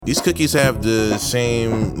These cookies have the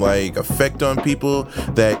same effect on people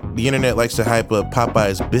that the internet likes to hype up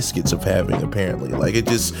Popeye's biscuits of having, apparently.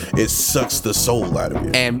 It sucks the soul out of you.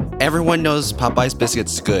 And everyone knows Popeye's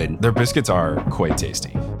biscuits is good. Their biscuits are quite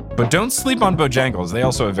tasty. But don't sleep on Bojangles. They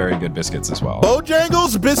also have very good biscuits as well.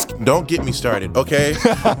 Bojangles biscuits? Don't get me started, okay?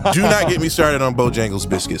 Do not get me started on Bojangles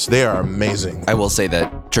biscuits. They are amazing. I will say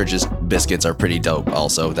that Church's biscuits are pretty dope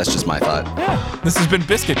also. That's just my thought. Yeah. This has been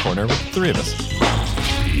Biscuit Corner with the three of us.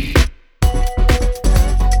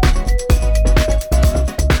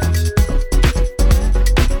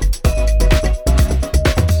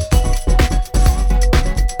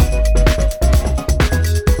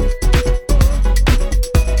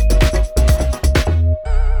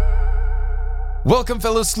 Welcome,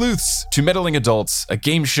 fellow sleuths, to Meddling Adults, a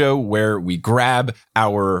game show where we grab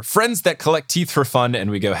our friends that collect teeth for fun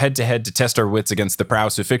and we go head-to-head to test our wits against the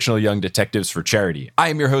prowess of fictional young detectives for charity. I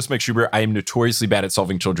am your host, Mike Schubert. I am notoriously bad at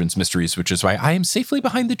solving children's mysteries, which is why I am safely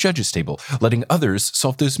behind the judges' table, letting others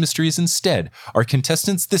solve those mysteries instead. Our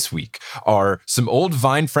contestants this week are some old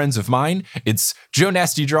Vine friends of mine. It's Joe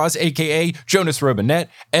Nasty Draws, a.k.a. Jonas Robinette,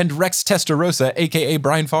 and Rex Testarossa, a.k.a.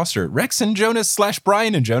 Brian Foster. Rex and Jonas /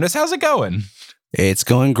 Brian and Jonas, how's it going? It's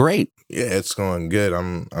going great. Yeah, it's going good.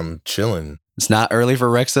 I'm chilling. It's not early for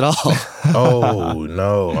Rex at all. Oh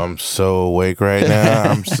no, I'm so awake right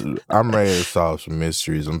now. I'm ready to solve some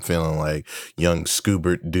mysteries. I'm feeling like young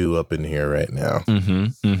Scoobert Doo up in here right now.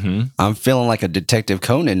 I'm feeling like a Detective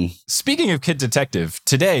Conan. Speaking of Kid Detective,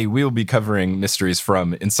 today we'll be covering mysteries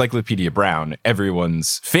from Encyclopedia Brown,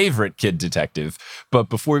 everyone's favorite kid detective. But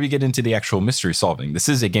before we get into the actual mystery solving, this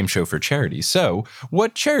is a game show for charity. So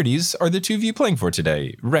what charities are the two of you playing for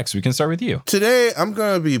today? Rex, we can start with you. Today, I'm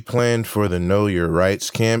going to be playing for the Know Your Rights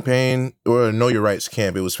campaign, or Know Your Rights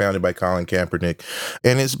camp. It was founded by Colin Kaepernick,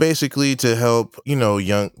 and it's basically to help,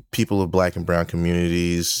 young people of Black and Brown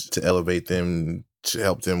communities, to elevate them, to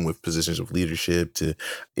help them with positions of leadership,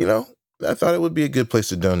 I thought it would be a good place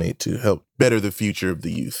to donate to help better the future of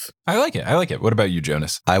the youth. I like it. What about you,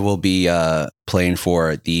 Jonas? I will be playing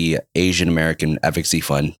for the Asian American Advocacy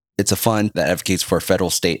Fund. It's a fund that advocates for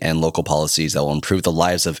federal, state, and local policies that will improve the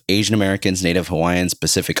lives of Asian Americans, Native Hawaiians,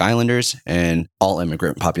 Pacific Islanders, and all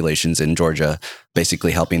immigrant populations in Georgia,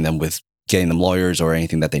 basically helping them with getting them lawyers or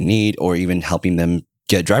anything that they need, or even helping them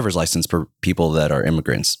get a driver's license for people that are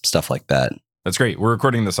immigrants, stuff like that. That's great. We're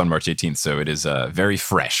recording this on March 18th, so it is very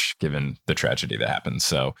fresh given the tragedy that happened.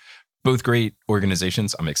 So both great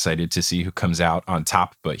organizations. I'm excited to see who comes out on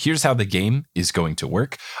top, but here's how the game is going to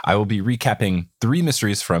work. I will be recapping 3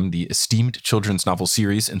 mysteries from the esteemed children's novel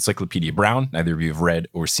series, Encyclopedia Brown. Neither of you have read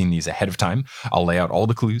or seen these ahead of time. I'll lay out all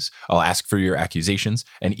the clues. I'll ask for your accusations,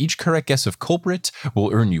 and each correct guess of culprit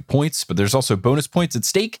will earn you points, but there's also bonus points at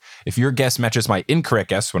stake. If your guess matches my incorrect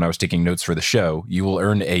guess when I was taking notes for the show, you will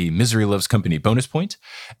earn a Misery Loves Company bonus point.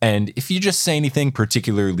 And if you just say anything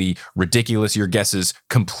particularly ridiculous, your guess is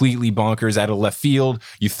completely bonkers out of left field,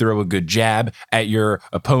 you throw a good jab at your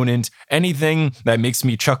opponent, anything that makes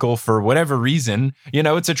me chuckle for whatever reason,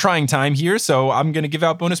 it's a trying time here, so I'm going to give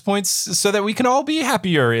out bonus points so that we can all be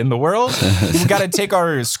happier in the world. We've got to take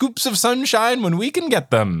our scoops of sunshine when we can get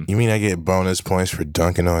them. You mean I get bonus points for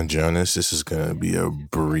dunking on Jonas? This is going to be a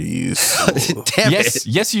breeze. Damn it.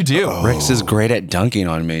 Yes, you do. Rex is great at dunking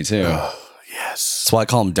on me, too. Yes. That's why I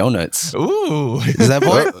call them donuts. Ooh. Is that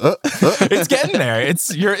point? It's getting there.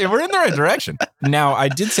 We're in the right direction. Now, I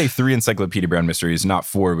did say 3 Encyclopedia Brown mysteries, not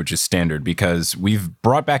 4, which is standard, because we've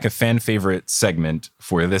brought back a fan favorite segment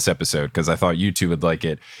for this episode, because I thought you two would like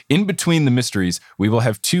it. In between the mysteries, we will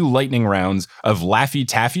have 2 lightning rounds of Laffy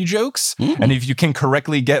Taffy jokes. And if you can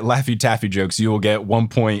correctly get Laffy Taffy jokes, you will get 1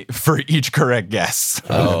 point for each correct guess.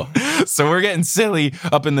 Oh. So we're getting silly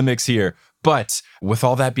up in the mix here. But with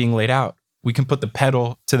all that being laid out, we can put the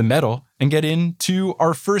pedal to the metal and get into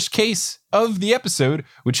our first case of the episode,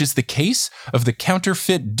 which is the case of the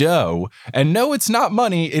counterfeit dough. And no, it's not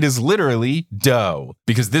money. It is literally dough,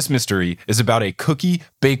 because this mystery is about a cookie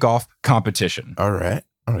bake-off competition. All right.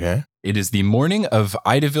 Okay. It is the morning of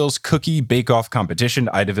Idaville's Cookie Bake-Off competition.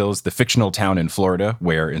 Idaville is the fictional town in Florida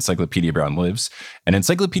where Encyclopedia Brown lives. And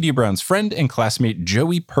Encyclopedia Brown's friend and classmate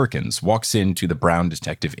Joey Perkins walks into the Brown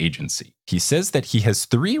Detective Agency. He says that he has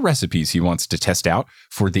 3 recipes he wants to test out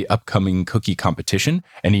for the upcoming cookie competition,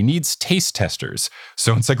 and he needs taste testers.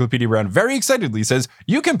 So Encyclopedia Brown very excitedly says,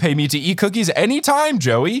 "You can pay me to eat cookies anytime,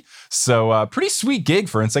 Joey." So pretty sweet gig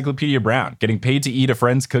for Encyclopedia Brown, getting paid to eat a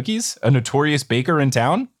friend's cookies, a notorious baker in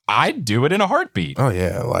town. I'd do it in a heartbeat. Oh,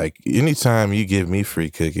 yeah. Like, anytime you give me free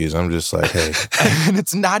cookies, I'm just like, hey. And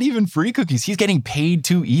it's not even free cookies. He's getting paid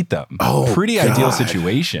to eat them. Oh, pretty God. ideal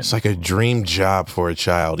situation. It's like a dream job for a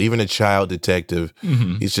child, even a child detective.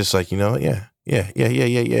 Mm-hmm. He's just like, yeah.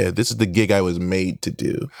 This is the gig I was made to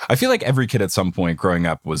do. I feel like every kid at some point growing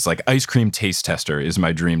up was like, ice cream taste tester is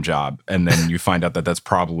my dream job. And then you find out that that's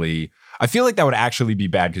probably, I feel like that would actually be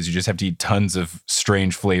bad because you just have to eat tons of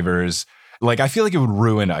strange flavors. Like, I feel like it would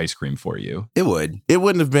ruin ice cream for you. It would. It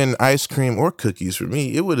wouldn't have been ice cream or cookies for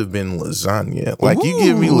me. It would have been lasagna. Like, you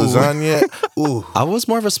give me lasagna. Ooh. I was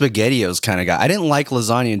more of a SpaghettiOs kind of guy. I didn't like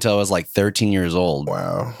lasagna until I was like 13 years old.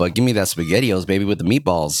 Wow. But give me that SpaghettiOs, baby, with the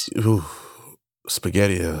meatballs. Ooh.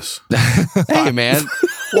 SpaghettiOs. Hey, man.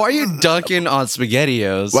 Why are you dunking on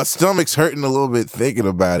SpaghettiOs? My stomach's hurting a little bit thinking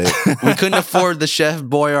about it. We couldn't afford the Chef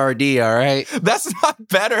Boyardee, all right? That's not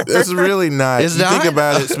better. That's really not. It's you not? think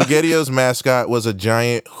about it, SpaghettiOs mascot was a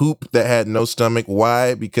giant hoop that had no stomach.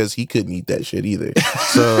 Why? Because he couldn't eat that shit either.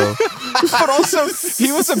 So, But also,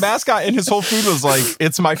 he was a mascot and his whole food was like,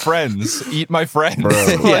 it's my friends. Eat my friends.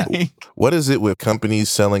 Bro. Like, what is it with companies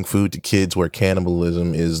selling food to kids where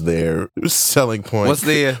cannibalism is their selling point? What's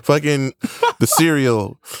the fucking the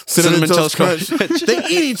cereal? Cinnamon Toast Crunch. They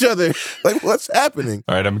eat each other. Like, what's happening?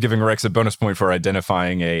 All right, I'm giving Rex a bonus point for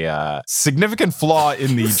identifying a significant flaw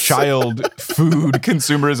in the child food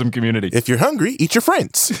consumerism community. If you're hungry, eat your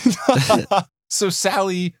friends. So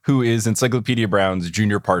Sally, who is Encyclopedia Brown's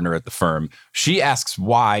junior partner at the firm, she asks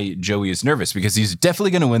why Joey is nervous because he's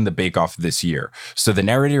definitely going to win the bake-off this year. So the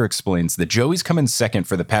narrator explains that Joey's come in second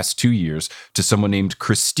for the past 2 years to someone named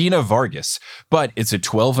Christina Vargas, but it's a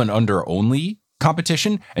 12 and under only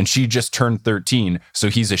competition, and she just turned 13, so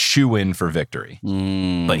he's a shoo-in for victory.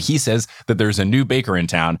 But he says that there's a new baker in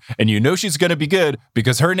town, and you know she's going to be good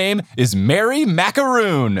because her name is Mary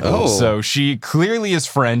Macaroon. Oh. So she clearly is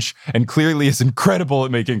French and clearly is incredible at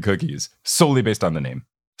making cookies, solely based on the name.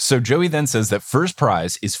 So Joey then says that first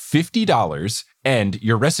prize is $50 and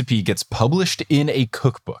your recipe gets published in a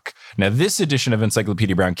cookbook. Now, this edition of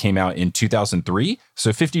Encyclopedia Brown came out in 2003, so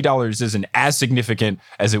 $50 isn't as significant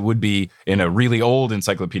as it would be in a really old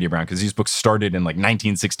Encyclopedia Brown because these books started in like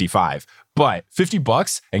 1965. But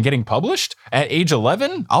 $50 and getting published at age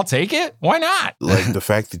 11, I'll take it. Why not? Like, the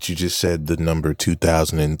fact that you just said the number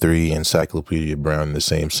 2003 Encyclopedia Brown in the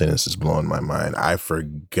same sentence is blowing my mind. I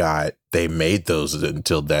forgot they made those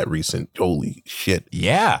until that recent. Holy shit.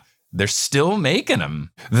 Yeah. They're still making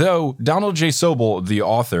them. Though Donald J. Sobel, the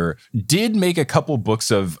author, did make a couple books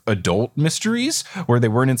of adult mysteries where they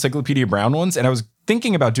weren't Encyclopedia Brown ones. And I was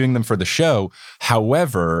thinking about doing them for the show.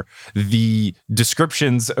 However, the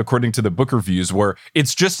descriptions, according to the book reviews, were,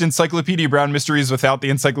 it's just Encyclopedia Brown mysteries without the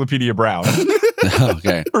Encyclopedia Brown.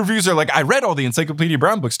 Okay. Reviews are like, I read all the Encyclopedia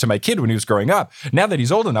Brown books to my kid when he was growing up. Now that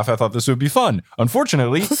he's old enough, I thought this would be fun.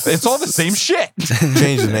 Unfortunately, it's all the same shit.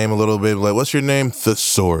 Change the name a little bit. Like, what's your name?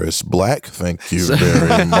 Thesaurus Black. Thank you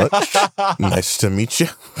very much. Nice to meet you.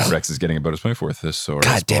 Rex is getting a bonus point for Thesaurus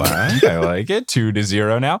God damn it. Black. I like it.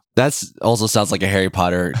 2-0 now. That's also sounds like a Harry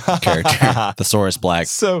Potter character, Thesaurus Black.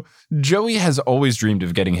 So Joey has always dreamed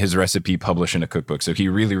of getting his recipe published in a cookbook, so he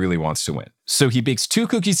really, really wants to win. So he bakes 2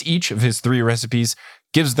 cookies each of his 3 recipes,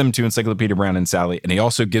 gives them to Encyclopedia Brown and Sally, and he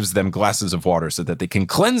also gives them glasses of water so that they can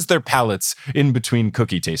cleanse their palates in between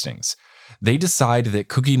cookie tastings. They decide that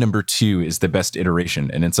cookie number 2 is the best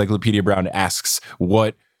iteration, and Encyclopedia Brown asks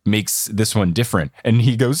what makes this one different. And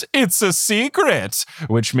he goes, it's a secret,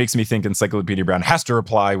 which makes me think Encyclopedia Brown has to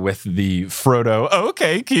reply with the Frodo,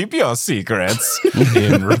 okay, keep your secrets,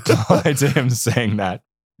 in reply to him saying that.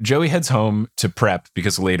 Joey heads home to prep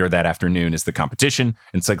because later that afternoon is the competition.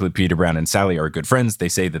 Encyclopedia Brown and Sally are good friends. They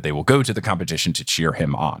say that they will go to the competition to cheer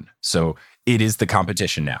him on. So it is the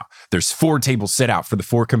competition now. There's 4 tables set out for the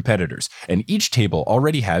 4 competitors, and each table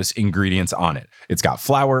already has ingredients on it. It's got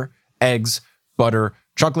flour, eggs, butter,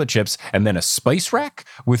 chocolate chips, and then a spice rack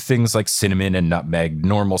with things like cinnamon and nutmeg,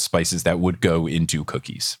 normal spices that would go into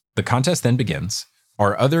cookies. The contest then begins.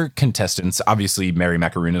 Our other contestants, obviously Mary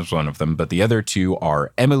Macaroon is one of them, but the other 2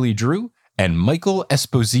 are Emily Drew and Michael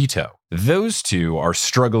Esposito. Those 2 are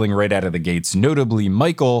struggling right out of the gates. Notably,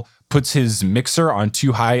 Michael puts his mixer on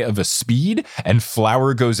too high of a speed and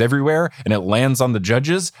flour goes everywhere and it lands on the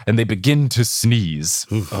judges and they begin to sneeze.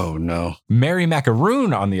 Oh, no. Mary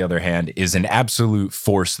Macaroon, on the other hand, is an absolute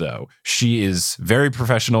force, though. She is very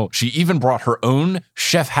professional. She even brought her own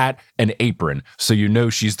chef hat and apron, so you know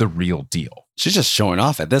she's the real deal. She's just showing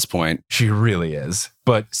off at this point. She really is.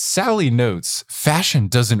 But Sally notes, fashion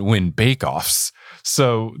doesn't win bake-offs.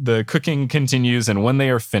 So the cooking continues, and when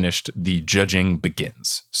they are finished, the judging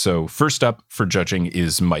begins. So first up for judging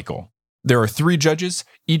is Michael. There are 3 judges.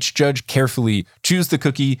 Each judge carefully chews the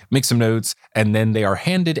cookie, makes some notes, and then they are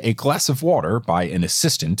handed a glass of water by an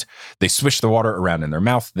assistant. They swish the water around in their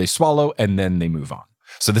mouth, they swallow, and then they move on.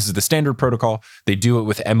 So this is the standard protocol. They do it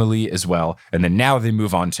with Emily as well. And then now they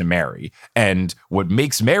move on to Mary. And what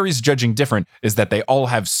makes Mary's judging different is that they all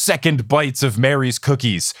have second bites of Mary's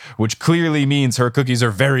cookies, which clearly means her cookies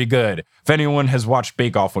are very good. If anyone has watched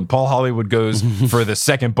Bake Off, when Paul Hollywood goes for the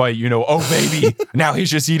second bite, you know, oh baby, now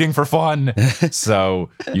he's just eating for fun. So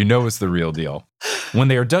you know it's the real deal. When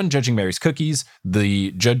they are done judging Mary's cookies,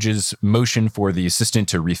 the judges motion for the assistant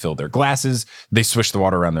to refill their glasses. They swish the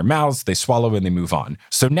water around their mouths, they swallow, and they move on.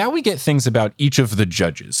 So now we get things about each of the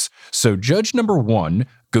judges. So judge number 1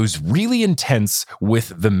 goes really intense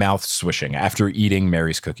with the mouth swishing after eating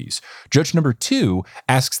Mary's cookies. Judge number 2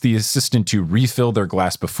 asks the assistant to refill their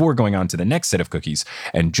glass before going on to the next set of cookies.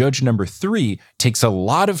 And judge number 3 takes a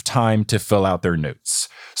lot of time to fill out their notes.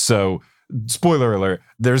 So spoiler alert,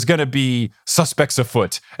 there's going to be suspects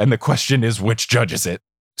afoot, and the question is which judge is it?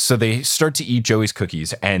 So they start to eat Joey's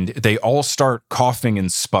cookies, and they all start coughing and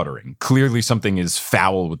sputtering. Clearly something is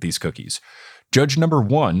foul with these cookies. Judge number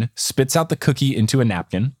 1 spits out the cookie into a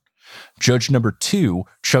napkin. Judge number 2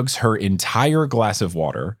 chugs her entire glass of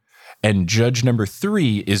water. And judge number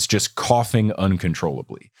 3 is just coughing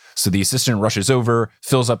uncontrollably. So the assistant rushes over,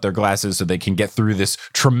 fills up their glasses so they can get through this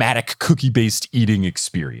traumatic cookie-based eating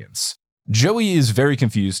experience. Joey is very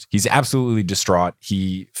confused. He's absolutely distraught.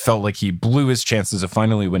 He felt like he blew his chances of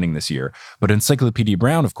finally winning this year. But Encyclopedia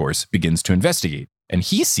Brown, of course, begins to investigate. And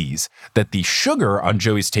he sees that the sugar on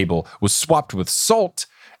Joey's table was swapped with salt,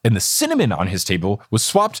 and the cinnamon on his table was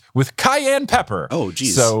swapped with cayenne pepper. Oh,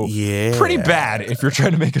 geez. So Yeah. pretty bad if you're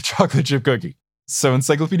trying to make a chocolate chip cookie. So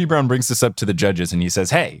Encyclopedia Brown brings this up to the judges and he says,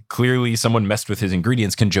 hey, clearly someone messed with his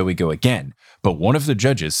ingredients. Can Joey go again? But one of the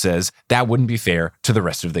judges says that wouldn't be fair to the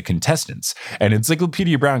rest of the contestants. And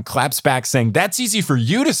Encyclopedia Brown claps back saying, that's easy for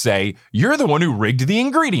you to say. You're the one who rigged the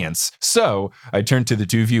ingredients. So I turned to the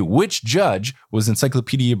two of you. Which judge was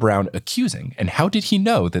Encyclopedia Brown accusing? And how did he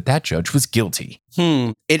know that that judge was guilty?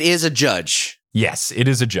 It is a judge. Yes, it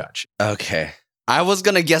is a judge. Okay. I was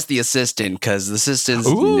going to guess the assistant because the assistant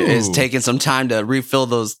Ooh. is taking some time to refill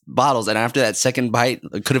those bottles. And after that second bite,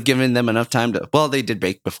 it could have given them enough time to, well, they did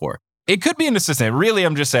bake before. It could be an assistant. Really,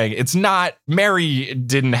 I'm just saying it's not. Mary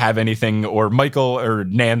didn't have anything, or Michael or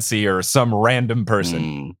Nancy or some random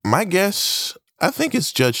person. My guess, I think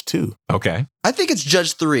it's Judge 2. Okay. I think it's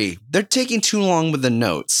Judge 3. They're taking too long with the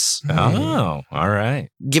notes. Oh, all right.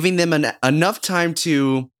 Giving them enough time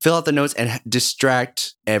to fill out the notes and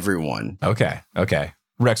distract everyone. Okay.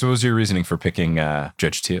 Rex, what was your reasoning for picking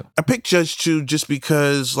Judge 2? I picked Judge 2 just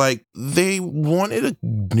because, like, they wanted a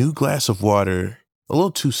new glass of water a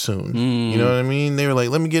little too soon. You know what I mean? They were like,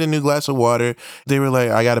 let me get a new glass of water. They were like,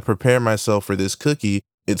 I got to prepare myself for this cookie.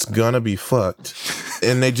 It's gonna be fucked.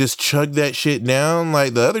 And they just chugged that shit down.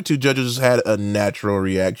 Like, the other two judges had a natural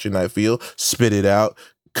reaction, I feel. Spit it out,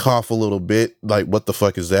 cough a little bit. Like, what the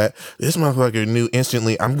fuck is that? This motherfucker knew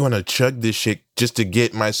instantly, I'm gonna chug this shit just to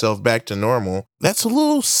get myself back to normal. That's a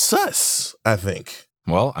little sus, I think.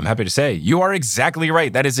 Well, I'm happy to say you are exactly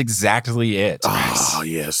right. That is exactly it. Oh,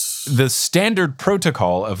 yes. The standard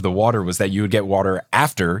protocol of the water was that you would get water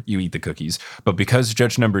after you eat the cookies. But because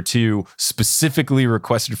judge number 2 specifically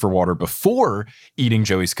requested for water before eating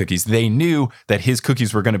Joey's cookies, they knew that his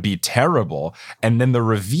cookies were going to be terrible. And then the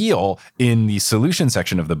reveal in the solution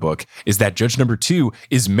section of the book is that judge number 2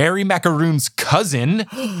 is Mary Macaroon's cousin.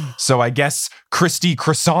 So I guess Christy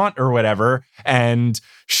Croissant or whatever. And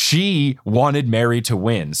she wanted Mary to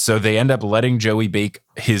win. So they end up letting Joey bake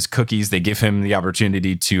his cookies. They give him the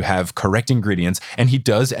opportunity to have correct ingredients, and he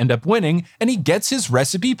does end up winning, and he gets his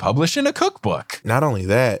recipe published in a cookbook. Not only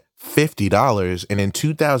that, $50. And in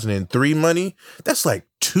 2003 money, that's like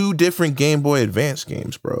 2 different Game Boy Advance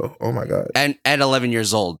games, bro. Oh my God. And at 11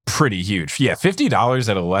 years old. Pretty huge. Yeah, $50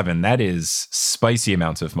 at 11. That is spicy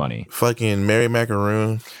amounts of money. Fucking Mary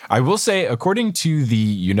Macaroon. I will say, according to the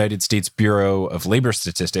United States Bureau of Labor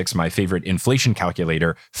Statistics, my favorite inflation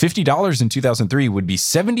calculator, $50 in 2003 would be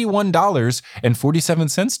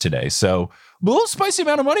 $71.47 today. So a little spicy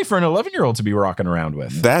amount of money for an 11-year-old to be rocking around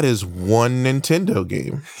with. That is one Nintendo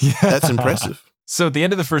game. Yeah. That's impressive. So at the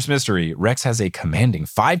end of the first mystery, Rex has a commanding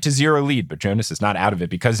 5-0 lead, but Jonas is not out of it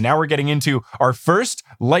because now we're getting into our first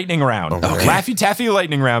lightning round. Okay. Laffy Taffy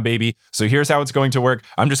lightning round, baby. So here's how it's going to work.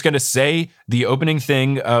 I'm just going to say the opening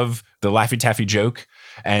thing of the Laffy Taffy joke,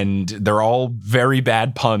 and they're all very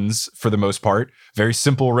bad puns for the most part. Very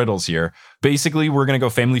simple riddles here. Basically, we're going to go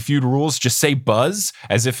Family Feud rules. Just say buzz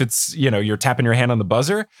as if it's, you're tapping your hand on the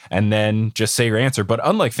buzzer, and then just say your answer. But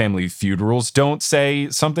unlike Family Feud rules, don't say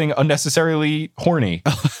something unnecessarily horny.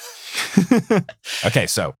 Okay,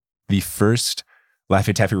 so the first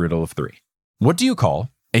Laffy Taffy riddle of 3. What do you call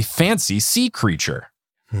a fancy sea creature?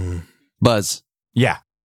 Buzz. Yeah.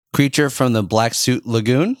 Creature from the Black Suit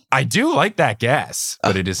Lagoon? I do like that guess,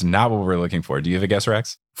 but it is not what we're looking for. Do you have a guess,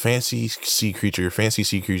 Rex? Fancy sea creature.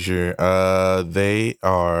 They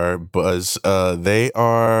are Buzz.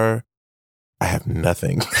 I have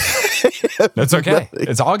nothing. That's okay. Nothing.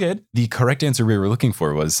 It's all good. The correct answer we were looking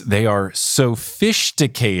for was they are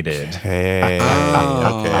sophisticated. Hey. Okay.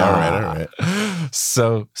 All right.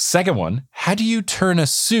 So, second one, how do you turn a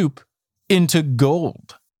soup into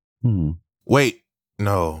gold? Wait.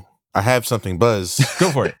 No. I have something, Buzz. Go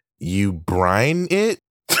for it. You brine it?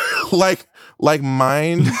 like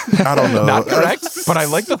mine? I don't know. Not correct, but I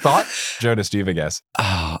like the thought. Jonas, do you have a guess?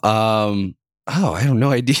 I have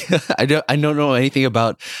no idea. I don't know anything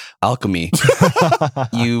about alchemy.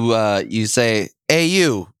 You say, "Hey,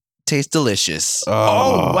 you taste delicious."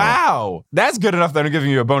 Oh, wow. That's good enough that I'm giving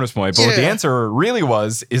you a bonus point. But what the answer really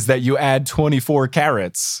is that you add 24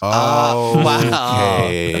 carats. Oh, wow.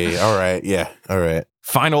 Okay. All right. Yeah. All right.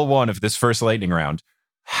 Final one of this first lightning round.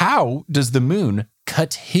 How does the moon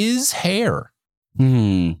cut his hair?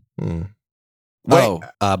 Wait.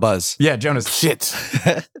 Buzz. Yeah, Jonas. Shit.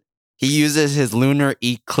 He uses his lunar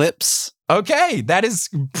eclipse. Okay, that is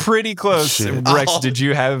pretty close. Shit. Rex,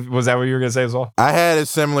 was that what you were going to say as well? I had a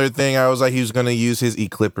similar thing. I was like, he was going to use his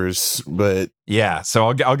eclippers, but Yeah, so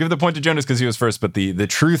I'll give the point to Jonas because he was first, but the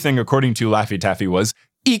true thing, according to Laffy Taffy, was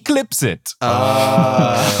eclipse it.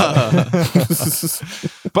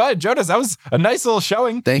 But Jonas, that was a nice little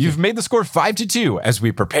showing. Thank you. You've made the score 5-2 as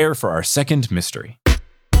we prepare for our second mystery.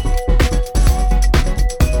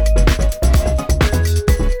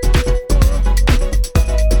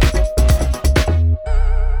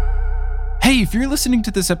 Hey, if you're listening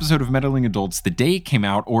to this episode of Meddling Adults the day it came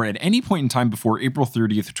out or at any point in time before April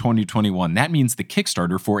 30th, 2021, that means the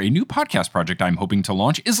Kickstarter for a new podcast project I'm hoping to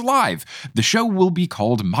launch is live. The show will be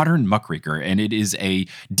called Modern Muckraker, and it is a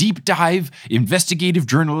deep dive investigative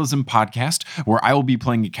journalism podcast where I will be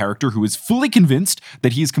playing a character who is fully convinced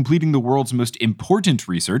that he is completing the world's most important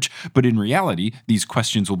research, but in reality, these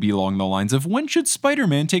questions will be along the lines of when should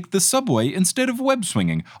Spider-Man take the subway instead of web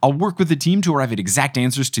swinging? I'll work with the team to arrive at exact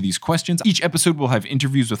answers to these questions. Each episode will have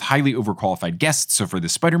interviews with highly overqualified guests. So for the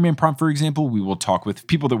Spider-Man prompt, for example, we will talk with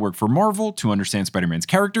people that work for Marvel to understand Spider-Man's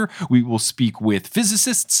character. We will speak with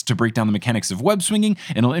physicists to break down the mechanics of web swinging,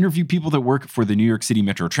 and I'll interview people that work for the New York City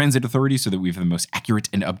Metro Transit Authority so that we have the most accurate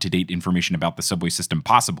and up-to-date information about the subway system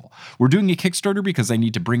possible. We're doing a Kickstarter because I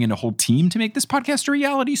need to bring in a whole team to make this podcast a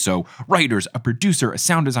reality. So writers, a producer, a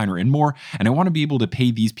sound designer, and more. And I want to be able to pay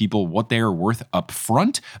these people what they are worth up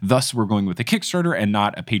front. Thus, we're going with a Kickstarter and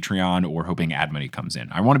not a Patreon or hoping ad money comes in.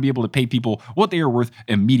 I want to be able to pay people what they are worth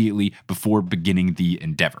immediately before beginning the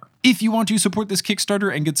endeavor. If you want to support this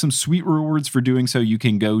Kickstarter and get some sweet rewards for doing so, you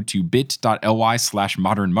can go to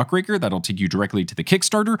bit.ly/modernmuckraker. That'll take you directly to the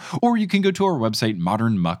Kickstarter, or you can go to our website,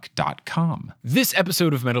 modernmuck.com. This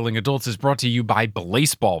episode of Meddling Adults is brought to you by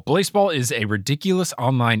Blaseball. Blaseball is a ridiculous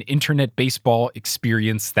online internet baseball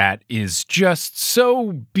experience that is just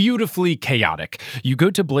so beautifully chaotic. You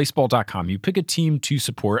go to blaseball.com, you pick a team to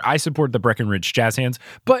support. I support the Breckenridge Jazz Hands,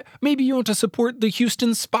 but maybe you want to support the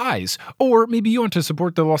Houston Spies, or maybe you want to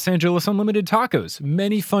support the Los Angeles Unlimited Tacos.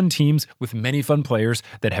 Many fun teams with many fun players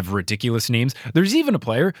that have ridiculous names. There's even a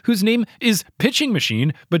player whose name is Pitching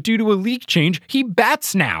Machine, but due to a league change, he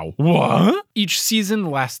bats now. What? Each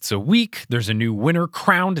season lasts a week. There's a new winner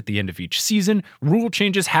crowned at the end of each season. Rule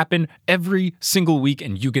changes happen every single week,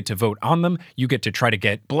 and you get to vote on them. You get to try to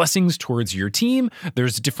get blessings towards your team.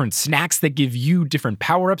 There's different snacks that give you different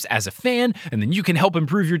power-ups as a fan, and then you can help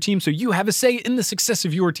improve your team so you have a say in the success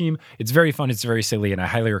of your team. It's very fun. It's very silly, and I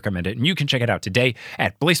highly recommend it. And you can check it out today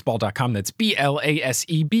at blaseball.com. That's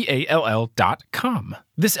BLASEBALL.com.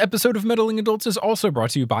 This episode of Meddling Adults is also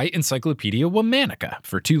brought to you by Encyclopedia Womanica.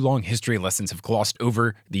 For too long, history lessons have glossed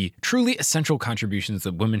over the truly essential contributions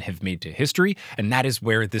that women have made to history, and that is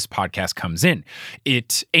where this podcast comes in.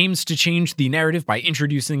 It aims to change the narrative by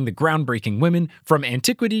introducing the groundbreaking women from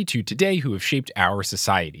antiquity to today who have shaped our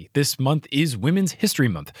society. This month is Women's History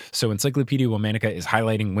Month, so Encyclopedia Womanica is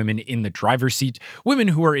highlighting women in the driver's seat, women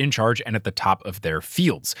who are in charge and at the top of their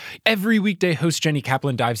fields. Every weekday, host Jenny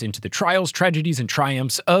Kaplan dives into the trials, tragedies, and triumphs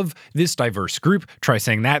triumphs of this diverse group. Try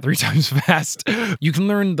saying that 3 times fast. You can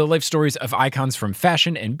learn the life stories of icons from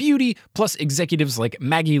fashion and beauty, plus executives like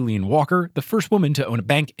Maggie Lean Walker, the first woman to own a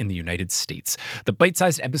bank in the United States. The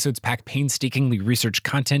bite-sized episodes pack painstakingly researched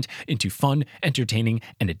content into fun, entertaining,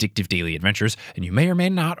 and addictive daily adventures, and you may or may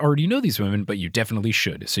not already know these women, but you definitely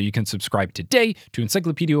should. So you can subscribe today to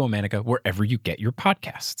Encyclopedia Womanica wherever you get your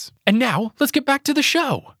podcasts. And now, let's get back to the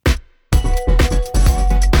show.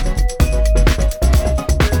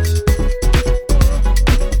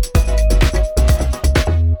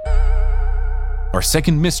 Our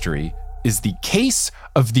second mystery is the case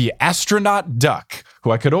of the astronaut duck,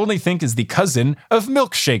 who I could only think is the cousin of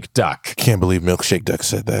Milkshake Duck. Can't believe Milkshake Duck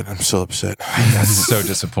said that. I'm so upset. That's so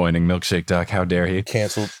disappointing. Milkshake Duck, how dare he?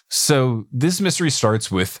 Canceled. So this mystery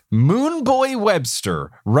starts with Moon Boy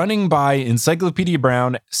Webster running by Encyclopedia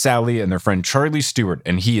Brown, Sally, and their friend Charlie Stewart,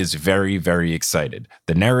 and he is very, very excited.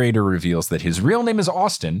 The narrator reveals that his real name is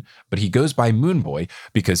Austin, but he goes by Moon Boy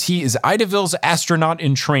because he is Idaville's astronaut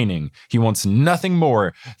in training. He wants nothing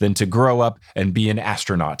more than to grow up and be an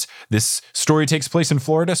astronaut. This story takes place in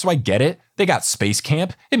Florida, so I get it. They got space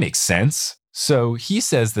camp. It makes sense. So he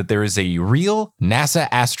says that there is a real NASA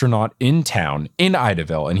astronaut in town in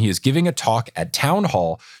Idaville, and he is giving a talk at town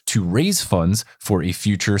hall to raise funds for a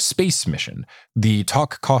future space mission. The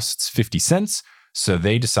talk costs 50 cents, so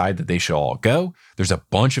they decide that they should all go. There's a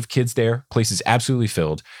bunch of kids there, place is absolutely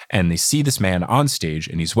filled, and they see this man on stage,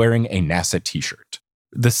 and he's wearing a NASA t-shirt.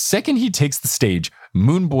 The second he takes the stage,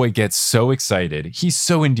 Moon Boy gets so excited. He's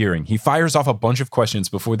so endearing. He fires off a bunch of questions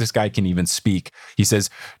before this guy can even speak. He says,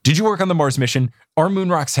 "Did you work on the Mars mission? Are moon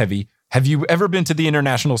rocks heavy? Have you ever been to the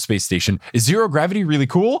International Space Station? Is zero gravity really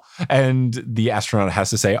cool?" And the astronaut has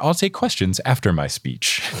to say, "I'll take questions after my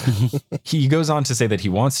speech." He goes on to say that he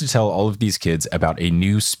wants to tell all of these kids about a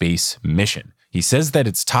new space mission. He says that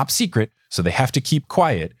it's top secret, so they have to keep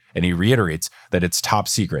quiet. And he reiterates that it's top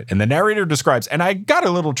secret. And the narrator describes, and I got a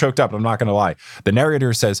little choked up, I'm not going to lie. The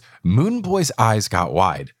narrator says, "Moon Boy's eyes got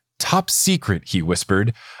wide. Top secret," he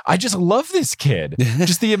whispered. I just love this kid.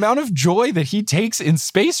 Just the amount of joy that he takes in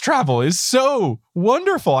space travel is so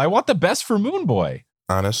wonderful. I want the best for Moon Boy.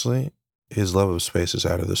 Honestly, his love of space is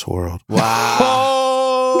out of this world. Wow.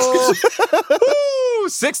 Oh! Woo!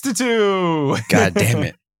 6-2. God damn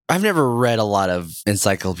it. I've never read a lot of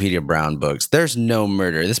Encyclopedia Brown books. There's no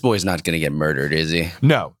murder. This boy's not going to get murdered, is he?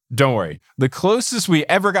 No, don't worry. The closest we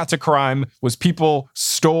ever got to crime was people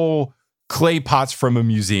stole clay pots from a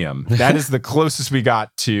museum. That is the closest we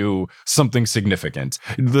got to something significant.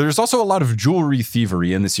 There's also a lot of jewelry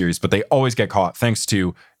thievery in the series, but they always get caught thanks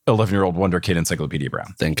to 11-year-old wonder kid Encyclopedia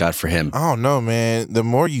Brown. Thank God for him. I don't know, man. The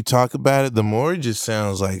more you talk about it, the more it just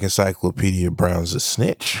sounds like Encyclopedia Brown's a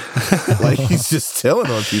snitch. Like he's just telling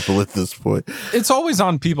on people at this point. It's always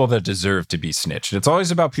on people that deserve to be snitched. It's always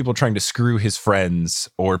about people trying to screw his friends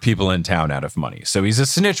or people in town out of money. So he's a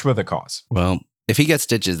snitch with a cause. Well, if he gets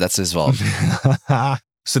stitches, that's his fault.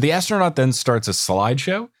 So the astronaut then starts a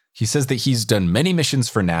slideshow. He says that he's done many missions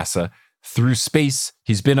for NASA through space.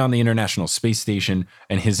 He's been on the International Space Station,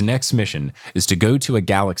 and his next mission is to go to a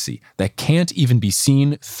galaxy that can't even be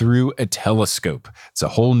seen through a telescope. It's a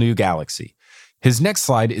whole new galaxy. His next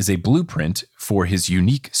slide is a blueprint for his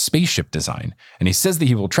unique spaceship design, and he says that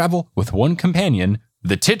he will travel with one companion,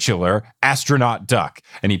 the titular Astronaut Duck,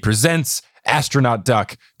 and he presents Astronaut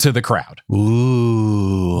Duck to the crowd.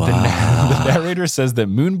 Ooh. The narrator says that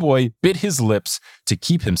Moon Boy bit his lips to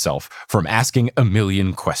keep himself from asking a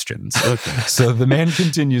million questions. Okay. So the man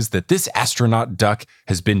continues that this astronaut duck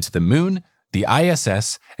has been to the moon, the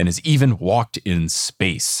ISS, and has even walked in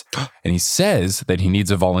space. And he says that he needs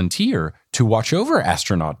a volunteer to watch over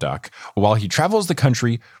Astronaut Duck while he travels the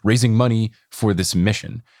country raising money for this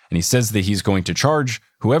mission. And he says that he's going to charge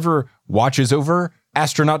whoever watches over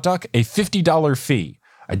Astronaut Duck a $50 fee.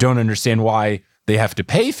 I don't understand why they have to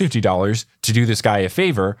pay $50 to do this guy a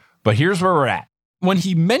favor, but here's where we're at. When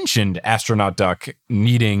he mentioned Astronaut Duck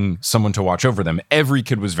needing someone to watch over them, every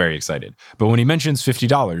kid was very excited. But when he mentions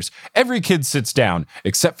 $50, every kid sits down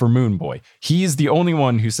except for Moon Boy. He is the only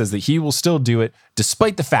one who says that he will still do it,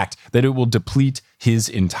 despite the fact that it will deplete his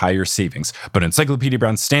entire savings. But Encyclopedia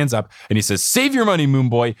Brown stands up and he says, "Save your money, Moon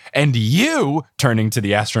Boy, and you," turning to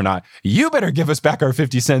the astronaut, "you better give us back our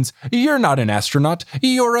 50 cents. You're not an astronaut,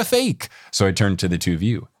 you're a fake." So I turned to the two of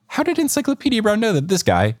you. How did Encyclopedia Brown know that this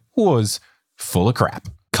guy was full of crap?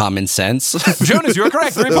 Common sense. Jonas, you're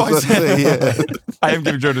correct. 3 points. Yeah. I am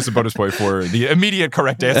giving Jonas a bonus point for the immediate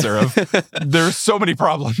correct answer of there's so many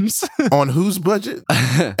problems. On whose budget?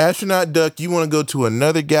 Astronaut Duck, you want to go to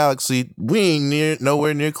another galaxy? We ain't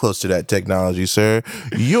nowhere near close to that technology, sir.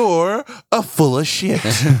 You're a full of shit.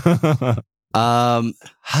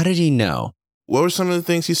 How did he know? What were some of the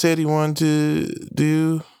things he said he wanted to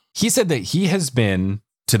do? He said that he has been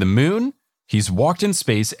to the moon, he's walked in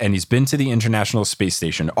space, and he's been to the International Space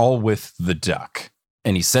Station, all with the duck.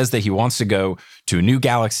 And he says that he wants to go to a new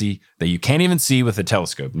galaxy that you can't even see with a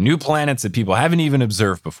telescope, new planets that people haven't even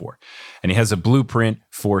observed before. And he has a blueprint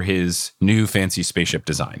for his new fancy spaceship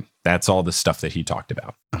design. That's all the stuff that he talked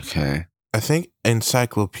about. Okay. I think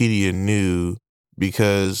Encyclopedia knew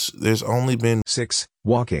because there's only been 6.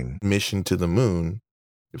 Walking. mission to the moon.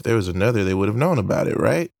 If there was another, they would have known about it,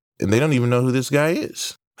 right? And they don't even know who this guy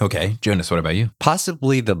is. Okay, Jonas, what about you?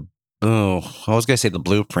 Possibly I was going to say the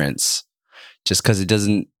blueprints, just because it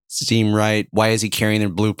doesn't seem right. Why is he carrying their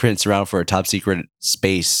blueprints around for a top secret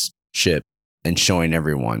spaceship and showing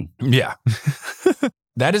everyone? Yeah.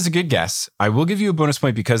 That is a good guess. I will give you a bonus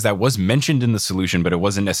point because that was mentioned in the solution, but it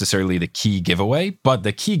wasn't necessarily the key giveaway. But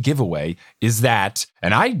the key giveaway is that,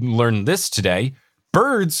 and I learned this today,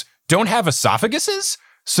 birds don't have esophaguses,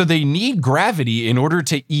 so they need gravity in order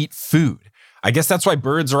to eat food. I guess that's why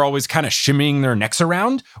birds are always kind of shimmying their necks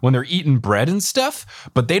around when they're eating bread and stuff,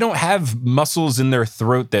 but they don't have muscles in their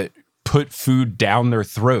throat that put food down their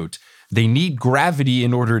throat. They need gravity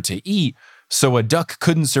in order to eat, so a duck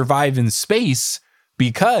couldn't survive in space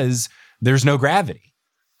because there's no gravity.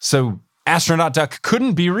 So astronaut duck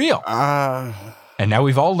couldn't be real. And now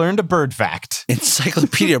we've all learned a bird fact.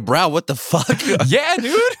 Encyclopedia Brown, what the fuck? Yeah,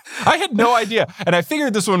 dude. I had no idea. And I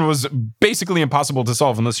figured this one was basically impossible to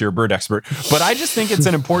solve unless you're a bird expert. But I just think it's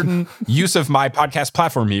an important use of my podcast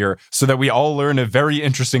platform here so that we all learn a very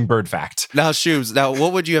interesting bird fact. Now, Shoobs,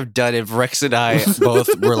 what would you have done if Rex and I both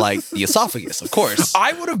were like, the esophagus, of course?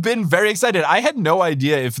 I would have been very excited. I had no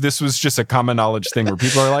idea if this was just a common knowledge thing where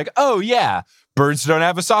people are like, oh, yeah, birds don't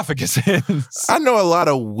have esophaguses. I know a lot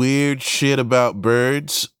of weird shit about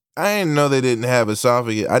birds. I didn't know they didn't have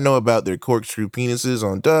esophagus. I know about their corkscrew penises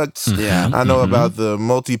on ducks. Yeah. I know about the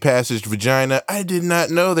multi-passaged vagina. I did not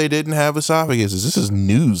know they didn't have esophaguses. This is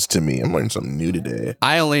news to me. I'm learning something new today.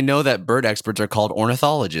 I only know that bird experts are called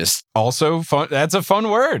ornithologists. Also, fun. That's a fun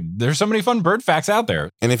word. There's so many fun bird facts out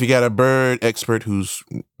there. And if you got a bird expert who's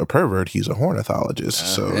a pervert, he's a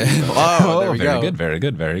ornithologist. So There we very go. good, very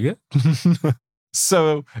good, very good.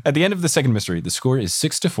 So at the end of the second mystery, the score is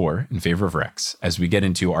 6-4 in favor of Rex as we get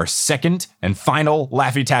into our second and final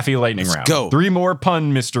Laffy Taffy lightning round. Go. 3 more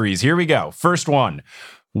pun mysteries. Here we go. First one.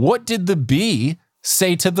 What did the bee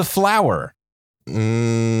say to the flower?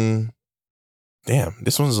 damn,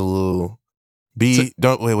 this one's a little wait.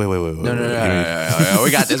 No.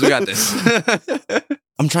 We got this.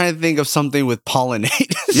 I'm trying to think of something with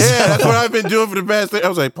pollinate. Yeah, that's what I've been doing for the past I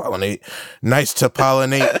was like, pollinate. Nice to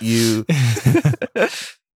pollinate you.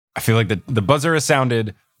 I feel like the buzzer has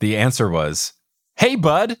sounded. The answer was, hey,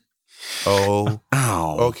 bud. Oh,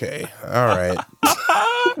 Ow. okay. All right.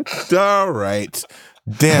 All right.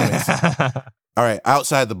 Damn it. All right.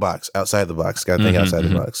 Outside the box. Outside the box. Gotta think outside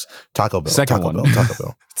the box. Taco Bell. Second Taco one. Bell. Taco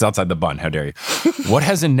Bell. It's outside the bun. How dare you? What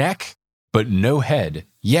has a neck but no head,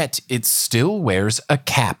 yet it still wears a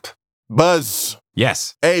cap? Buzz.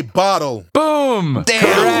 Yes. A bottle. Boom.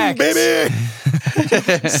 Damn, Correct. baby.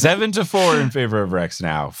 7-4 in favor of Rex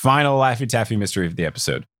now. Final Laffy Taffy mystery of the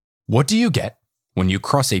episode. What do you get when you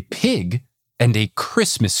cross a pig and a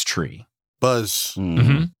Christmas tree? Buzz.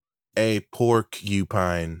 Mm-hmm. A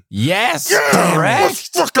porcupine. Yes, Yeah, correct. let's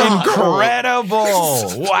fucking go.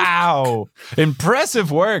 Incredible. Wow. Impressive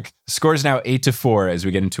work. Score is now 8-4 as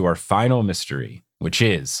we get into our final mystery, which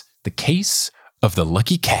is the case of the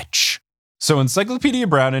lucky catch. So Encyclopedia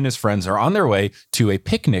Brown and his friends are on their way to a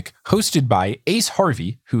picnic hosted by Ace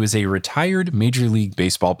Harvey, who is a retired Major League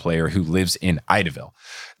Baseball player who lives in Idaville.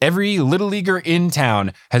 Every little leaguer in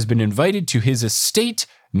town has been invited to his estate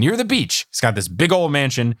near the beach. He's got this big old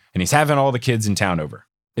mansion, and he's having all the kids in town over.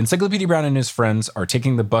 Encyclopedia Brown and his friends are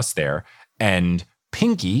taking the bus there, and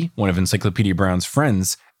Pinky, one of Encyclopedia Brown's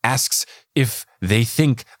friends, asks if they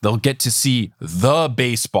think they'll get to see the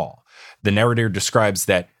baseball. The narrator describes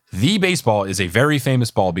that the baseball is a very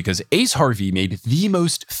famous ball because Ace Harvey made the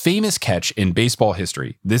most famous catch in baseball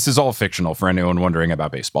history. This is all fictional for anyone wondering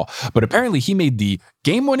about baseball. But apparently he made the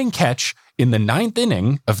game-winning catch in the 9th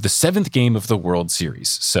inning of the 7th game of the World Series.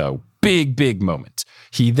 So big moment.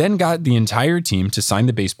 He then got the entire team to sign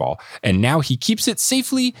the baseball, and now he keeps it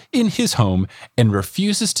safely in his home and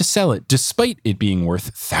refuses to sell it despite it being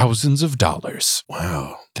worth thousands of dollars.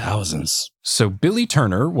 Wow. Thousands. So Billy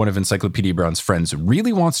Turner, one of Encyclopedia Brown's friends,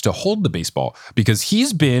 really wants to hold the baseball because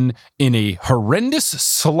he's been in a horrendous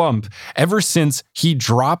slump ever since he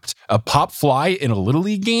dropped a pop fly in a Little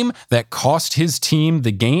League game that cost his team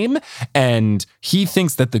the game. And he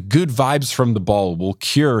thinks that the good vibes from the ball will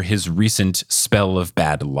cure his recent spell of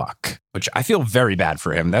bad luck, which I feel very bad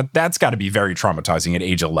for him. That's got to be very traumatizing at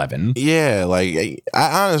age 11. Yeah, like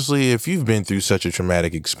I honestly, if you've been through such a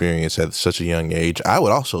traumatic experience at such a young age, I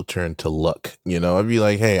would also turn to luck. You know, I'd be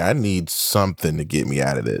like, hey, I need something to get me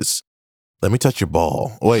out of this. Let me touch your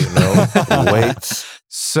ball. Wait, no, wait.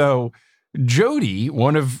 So Jody,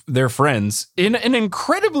 one of their friends, in an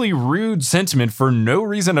incredibly rude sentiment for no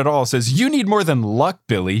reason at all, says, you need more than luck,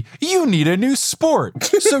 Billy. You need a new sport.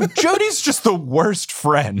 So Jody's just the worst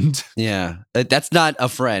friend. Yeah, that's not a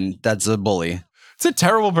friend. That's a bully. It's a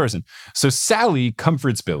terrible person. So Sally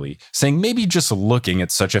comforts Billy, saying maybe just looking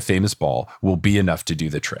at such a famous ball will be enough to do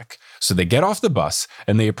the trick. So they get off the bus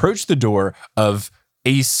and they approach the door of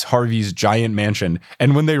Ace Harvey's giant mansion.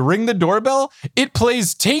 And when they ring the doorbell, it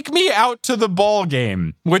plays Take Me Out to the Ball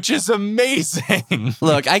Game, which is amazing.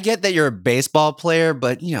 Look, I get that you're a baseball player,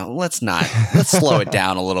 but, let's slow it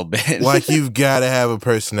down a little bit. Like, you've got to have a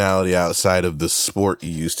personality outside of the sport you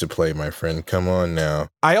used to play, my friend. Come on now.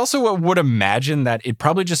 I also would imagine that it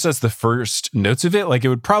probably just says the first notes of it. Like, it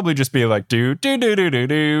would probably just be like, do, do, do, do, do,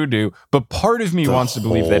 do, do. But part of me wants to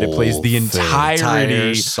believe that it plays the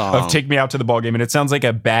entirety of Take Me Out to the Ball Game. And it sounds like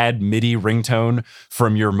a bad MIDI ringtone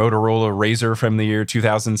from your Motorola Razr from the year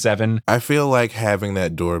 2007. I feel like having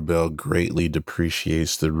that doorbell greatly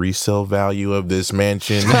depreciates the resale value of this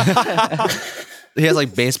mansion. He has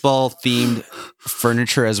like baseball themed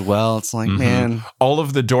furniture as well. It's like, man. All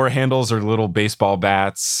of the door handles are little baseball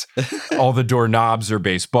bats. All the door knobs are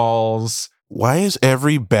baseballs. Why is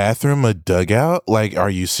every bathroom a dugout? Like, are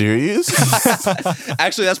you serious?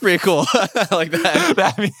 Actually, that's pretty cool. I like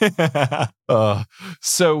that.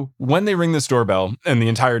 So when they ring this doorbell and the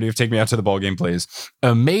entirety of Take Me Out to the Ball Game plays,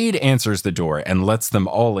 a maid answers the door and lets them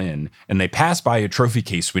all in, and they pass by a trophy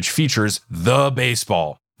case which features the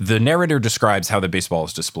baseball. The narrator describes how the baseball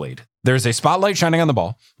is displayed. There's a spotlight shining on the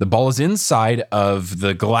ball. The ball is inside of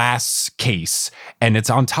the glass case, and it's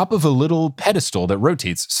on top of a little pedestal that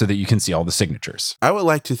rotates so that you can see all the signatures. I would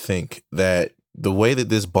like to think that the way that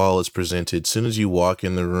this ball is presented, as soon as you walk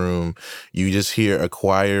in the room, you just hear a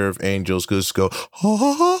choir of angels just go,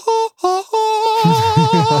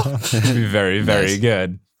 Very, very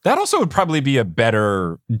good. That also would probably be a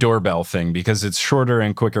better doorbell thing because it's shorter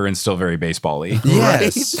and quicker and still very baseball-y.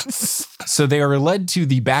 Yes. So they are led to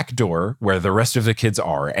the back door where the rest of the kids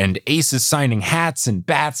are, and Ace is signing hats and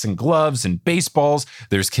bats and gloves and baseballs.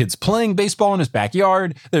 There's kids playing baseball in his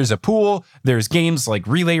backyard. There's a pool. There's games like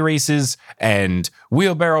relay races and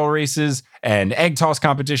wheelbarrow races and egg toss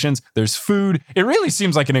competitions. There's food. It really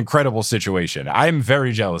seems like an incredible situation. I'm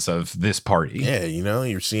very jealous of this party. Yeah,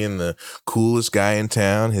 you're seeing the coolest guy in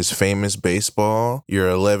town, his famous baseball. You're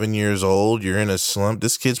 11 years old. You're in a slump.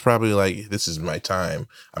 This kid's probably like, this is my time.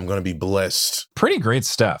 I'm going to be blessed. Pretty great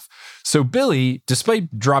stuff. So Billy,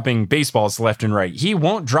 despite dropping baseballs left and right, he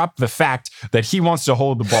won't drop the fact that he wants to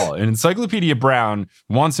hold the ball. And Encyclopedia Brown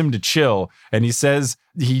wants him to chill. And he says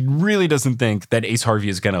he really doesn't think that Ace Harvey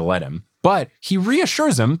is going to let him. But he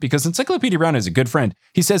reassures him, because Encyclopedia Brown is a good friend.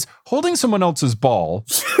 He says, holding someone else's ball,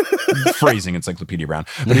 phrasing Encyclopedia Brown,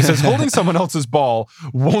 but he says, holding someone else's ball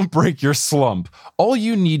won't break your slump. All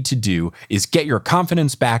you need to do is get your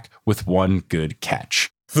confidence back with one good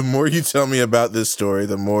catch. The more you tell me about this story,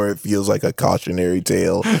 the more it feels like a cautionary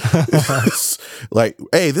tale. It's like,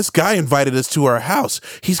 hey, this guy invited us to our house.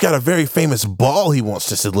 He's got a very famous ball he wants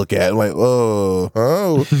us to look at. I'm like,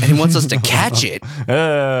 oh. And he wants us to catch it.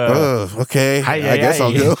 Okay. I guess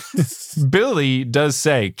I'll go. Billy does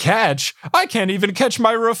say, catch? I can't even catch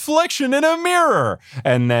my reflection in a mirror.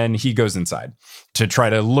 And then he goes inside to try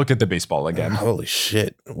to look at the baseball again. Holy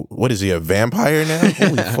shit. What is he, a vampire now?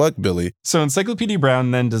 Holy fuck, Billy. So Encyclopedia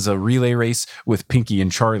Brown then does a relay race with Pinky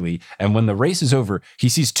and Charlie. And when the race is over, he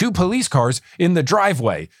sees 2 police cars in the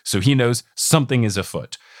driveway. So he knows something is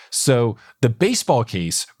afoot. So the baseball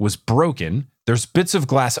case was broken. There's bits of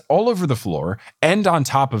glass all over the floor and on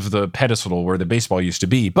top of the pedestal where the baseball used to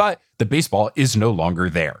be, but the baseball is no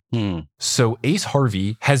longer there. So Ace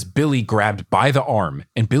Harvey has Billy grabbed by the arm,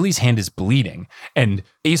 and Billy's hand is bleeding. And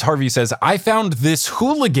Ace Harvey says, I found this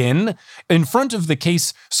hooligan in front of the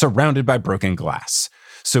case surrounded by broken glass.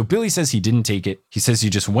 So Billy says he didn't take it. He says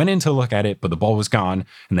he just went in to look at it, but the ball was gone.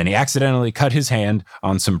 And then he accidentally cut his hand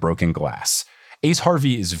on some broken glass. Ace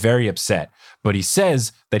Harvey is very upset, but he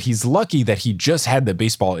says that he's lucky that he just had the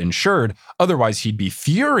baseball insured. Otherwise, he'd be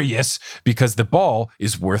furious because the ball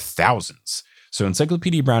is worth thousands. So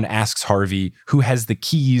Encyclopedia Brown asks Harvey who has the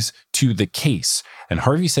keys to the case. And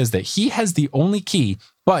Harvey says that he has the only key,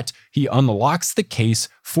 but he unlocks the case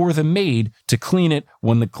for the maid to clean it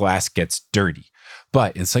when the glass gets dirty.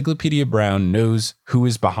 But Encyclopedia Brown knows who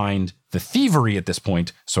is behind the thievery at this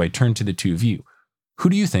point, so I turn to the two of you. Who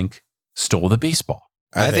do you think stole the baseball?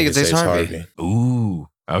 I think it's Ace Harvey. Ooh,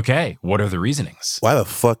 okay. What are the reasonings? Why the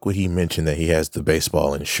fuck would he mention that he has the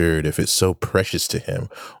baseball insured if it's so precious to him?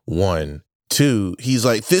 1. 2, he's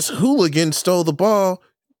like, this hooligan stole the ball.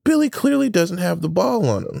 Billy clearly doesn't have the ball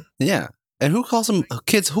on him. Yeah. And who calls them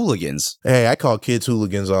kids hooligans? Hey, I call kids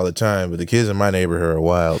hooligans all the time, but the kids in my neighborhood are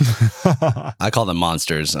wild. I call them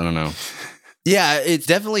monsters. I don't know. Yeah, it's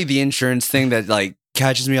definitely the insurance thing that like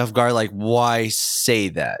catches me off guard. Like, why say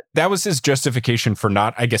that? That was his justification for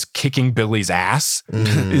not, I guess, kicking Billy's ass,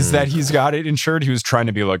 is that he's got it insured. He was trying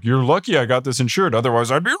to be like, you're lucky I got this insured.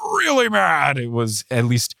 Otherwise, I'd be really mad. It was at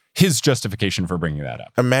least his justification for bringing that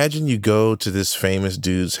up. Imagine you go to this famous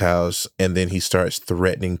dude's house and then he starts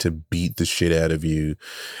threatening to beat the shit out of you.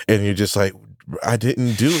 And you're just like, I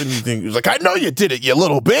didn't do anything. He's like, I know you did it, you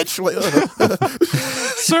little bitch.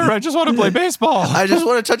 Sir, I just want to play baseball. I just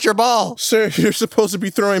want to touch your ball. Sir, you're supposed to be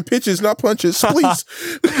throwing pitches, not punches. Please.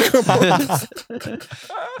 Come on.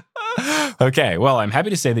 Okay, well, I'm happy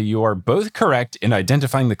to say that you are both correct in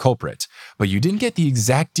identifying the culprit, but you didn't get the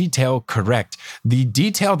exact detail correct. The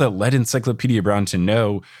detail that led Encyclopedia Brown to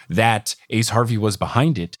know that Ace Harvey was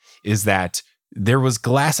behind it is that there was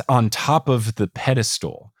glass on top of the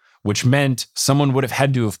pedestal, which meant someone would have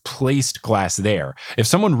had to have placed glass there. If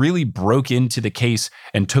someone really broke into the case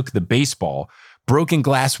and took the baseball, broken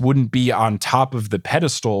glass wouldn't be on top of the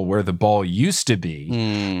pedestal where the ball used to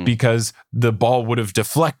be because the ball would have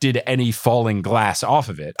deflected any falling glass off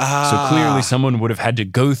of it. So clearly someone would have had to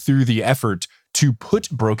go through the effort to put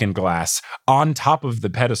broken glass on top of the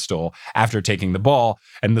pedestal after taking the ball.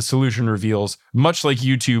 And the solution reveals, much like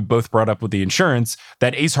you two both brought up with the insurance,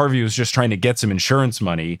 that Ace Harvey was just trying to get some insurance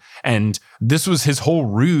money. And this was his whole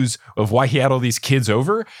ruse of why he had all these kids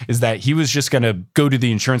over, is that he was just going to go to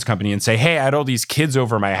the insurance company and say, hey, I had all these kids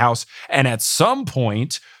over my house. And at some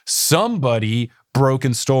point, somebody broke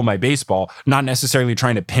and stole my baseball, not necessarily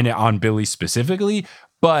trying to pin it on Billy specifically,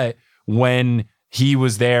 but when he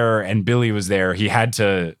was there and Billy was there, he had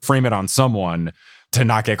to frame it on someone to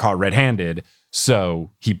not get caught red-handed.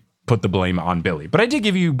 So he put the blame on Billy. But I did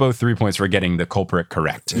give you both 3 points for getting the culprit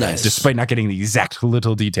correct. Nice. Despite not getting the exact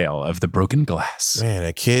little detail of the broken glass. Man,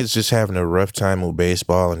 a kid's just having a rough time with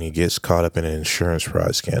baseball and he gets caught up in an insurance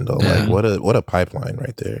fraud scandal. Like, what a pipeline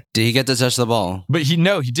right there. Did he get to touch the ball? But he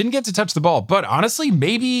didn't get to touch the ball. But honestly,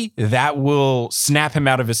 maybe that will snap him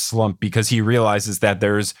out of his slump because he realizes that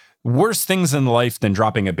there's worse things in life than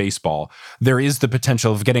dropping a baseball. There is the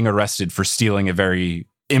potential of getting arrested for stealing a very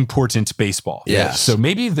important baseball. Yeah. So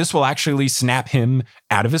maybe this will actually snap him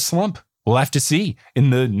out of his slump. We'll have to see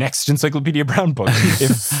in the next Encyclopedia Brown book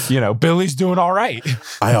if, Billy's doing all right.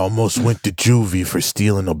 I almost went to juvie for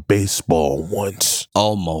stealing a baseball once.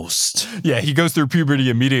 Almost. Yeah, he goes through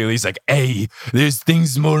puberty immediately. He's like, hey, there's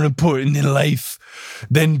things more important in life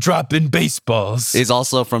than dropping baseballs. He's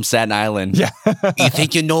also from Staten Island. Yeah. You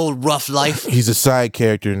think you know rough life? He's a side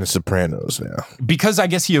character in The Sopranos now. Because I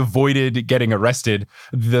guess he avoided getting arrested,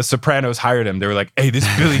 the Sopranos hired him. They were like, hey, this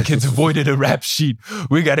Billy kid's avoided a rap sheet.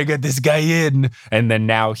 We got to get this guy in. And then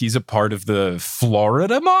now he's a part of the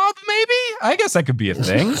Florida mob, maybe? I guess that could be a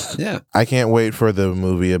thing. Yeah. I can't wait for the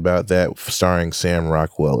movie about that starring Sam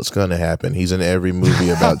Rockwell. It's going to happen. He's in every movie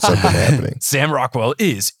about something happening. Sam Rockwell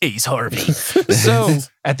is Ace Harvey. So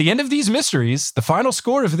at the end of these mysteries, the final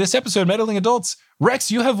score of this episode, Meddling Adults,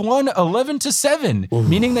 Rex, you have won 11-7,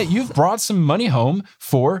 meaning that you've brought some money home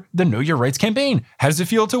for the Know Your Rights campaign. How does it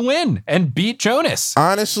feel to win and beat Jonas?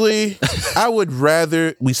 Honestly, I would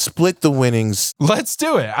rather we split the winnings. Let's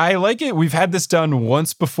do it. I like it. We've had this done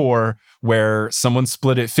once before where someone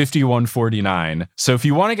split it 51-49. So if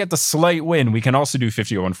you want to get the slight win, we can also do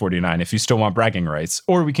 51-49 if you still want bragging rights,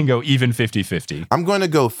 or we can go even 50-50. I'm going to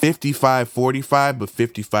go 55-45, but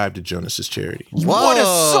 55 to Jonas's charity. Whoa. What a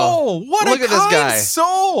soul! What Look a at this kind guy.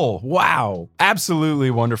 soul! Wow,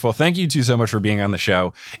 absolutely wonderful. Thank you two so much for being on the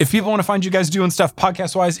show. If people want to find you guys doing stuff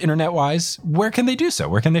podcast-wise, internet-wise, where can they do so?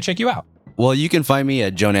 Where can they check you out? Well, you can find me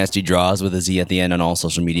at Joe Nasty Draws with a Z at the end on all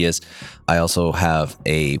social medias. I also have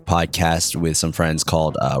a podcast with some friends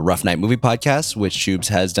called Rough Night Movie Podcast, which Shubes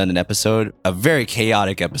has done an episode, a very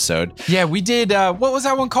chaotic episode. Yeah, we did. What was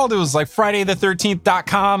that one called? It was like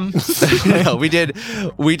FridayThe13th.com. No,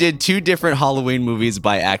 we did 2 different Halloween movies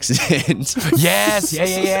by accident. Yes,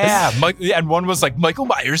 yeah. And one was like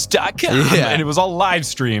MichaelMyers.com, and it was all live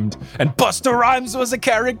streamed. And Busta Rhymes was a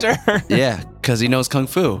character. Yeah, because he knows Kung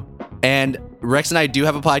Fu. And Rex and I do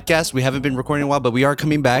have a podcast. We haven't been recording in a while, but we are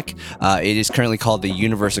coming back. It is currently called The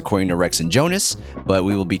Universe According to Rex and Jonas, but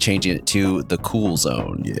we will be changing it to The Cool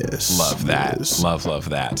Zone. Yes. Love that. Yes. Love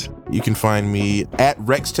that. You can find me at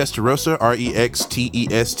Rex Testarossa,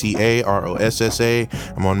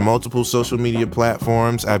 RexTestarossa. I'm on multiple social media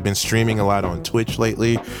platforms. I've been streaming a lot on Twitch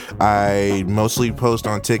lately. I mostly post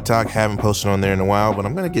on TikTok. Haven't posted on there in a while, but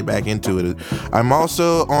I'm going to get back into it. I'm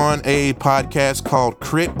also on a podcast called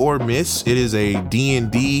Crit or Miss. It is a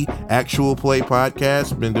D&D actual play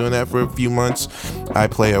podcast. I've been doing that for a few months. I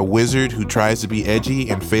play a wizard who tries to be edgy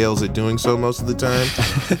and fails at doing so most of the time.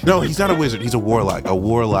 No, he's not a wizard. He's a warlock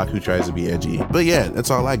who tries to be edgy. But yeah,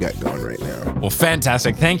 that's all I got going right now. Well,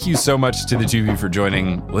 fantastic. Thank you so much to the two of you for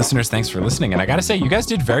joining. Listeners, thanks for listening. And I got to say, you guys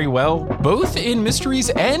did very well, both in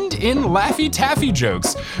mysteries and in Laffy Taffy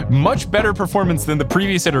jokes. Much better performance than the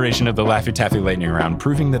previous iteration of the Laffy Taffy lightning round,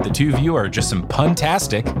 proving that the two of you are just some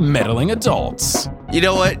puntastic, meddling adults. You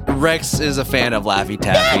know what? Rex is a fan of Laffy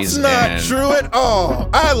Taffies. That's not true at all.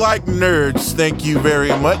 I like nerds, thank you very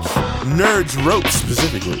much. Nerds rope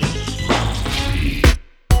specifically.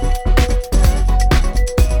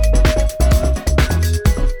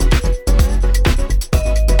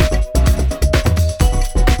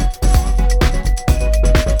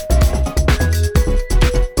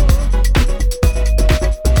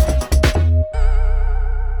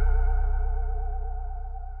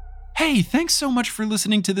 Hey, thanks so much for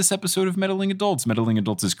listening to this episode of Meddling Adults. Meddling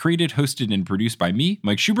Adults is created, hosted, and produced by me,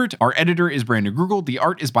 Mike Schubert. Our editor is Brandon Grugel. The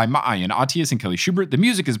art is by Ma'ayan Atias and Kelly Schubert. The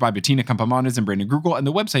music is by Bettina Campamanes and Brandon Grugel. And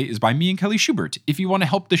the website is by me and Kelly Schubert. If you want to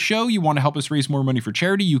help the show, you want to help us raise more money for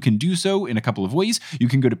charity, you can do so in a couple of ways. You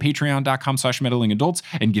can go to patreon.com/meddlingadults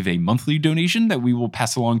and give a monthly donation that we will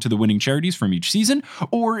pass along to the winning charities from each season.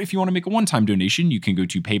 Or if you want to make a one-time donation, you can go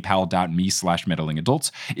to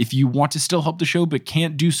paypal.me/meddlingadults. If you want to still help the show but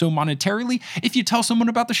can't do so monetarily, if you tell someone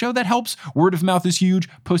about the show, that helps. Word of mouth is huge.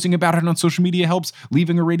 Posting about it on social media helps.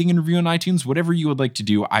 Leaving a rating and review on iTunes, whatever you would like to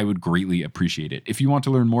do, I would greatly appreciate it. If you want to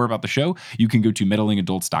learn more about the show, you can go to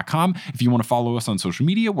meddlingadults.com. If you want to follow us on social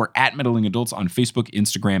media, we're at Meddling Adults on Facebook,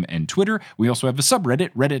 Instagram, and Twitter. We also have a subreddit,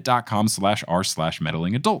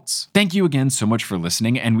 reddit.com/r/meddlingadults. Thank you again so much for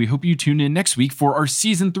listening, and we hope you tune in next week for our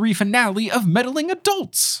season 3 finale of Meddling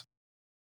Adults.